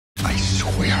I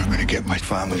swear I'm gonna get my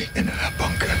family into that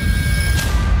bunker.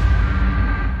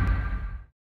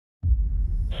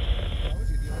 The only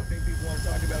thing people want to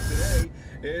talk about today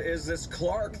is this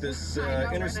Clark, this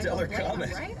interstellar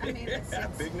comet. Right? I mean, it's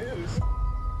Big news.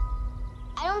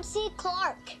 I don't see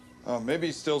Clark. Oh, maybe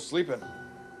he's still sleeping.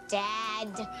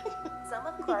 Dad. Some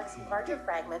of Clark's larger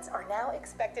fragments are now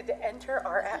expected to enter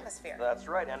our atmosphere. That's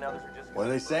right, and now those are just... What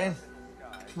are they saying?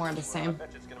 More of the same. I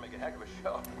bet it's gonna make a heck of a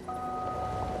show.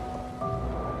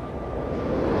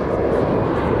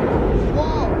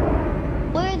 Whoa.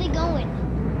 Where are they going?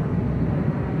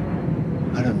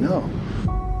 I don't know.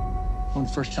 One of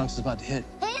the first chunks is about to hit.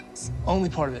 Hit? Only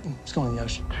part of it. It's going in the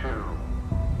ocean.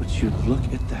 Would you look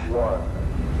at that?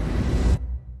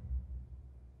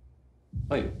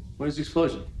 Wait, where's the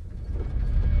explosion?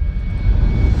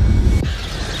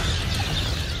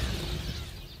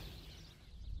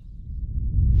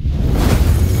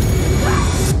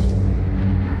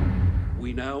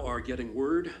 We now are getting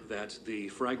word that the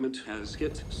fragment has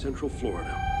hit Central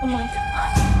Florida. Oh my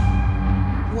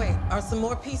God. Wait, are some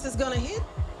more pieces gonna hit?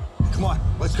 Come on,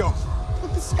 let's go.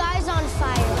 But the sky's on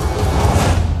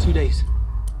fire. 2 days.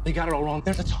 They got it all wrong.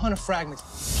 There's a ton of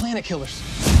fragments. Planet killers.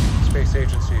 Space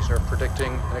agencies are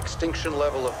predicting an extinction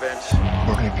level event.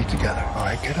 We're gonna be together, all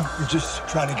right, kiddo? We're just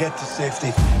trying to get to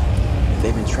safety.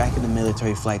 They've been tracking the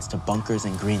military flights to bunkers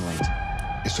in Greenland.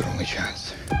 It's our only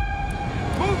chance.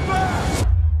 Move back!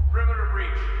 Perimeter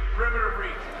breach. Perimeter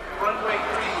breach. Runway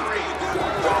 33.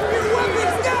 Drop your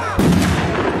weapons now!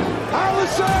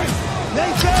 Allison!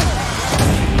 Nathan!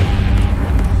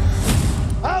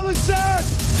 Allison!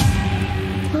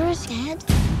 Where's Dad?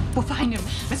 We'll find him.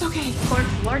 It's okay.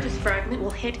 Clark's largest fragment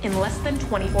will hit in less than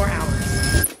 24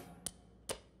 hours.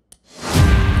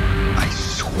 I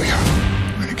swear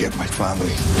I'm gonna get my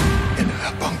family into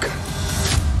that bunker.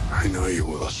 I know you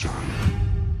will, son.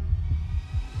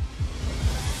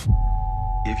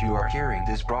 If you are hearing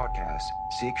this broadcast,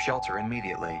 seek shelter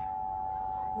immediately.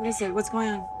 What is it? What's going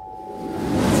on?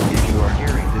 If you are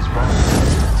hearing this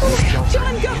broadcast, seek shelter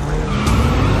John, go! immediately.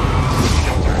 Seek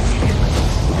shelter immediately.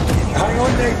 Hang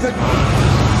on, Nathan.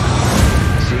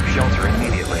 Seek shelter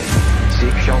immediately.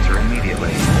 Seek shelter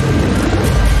immediately.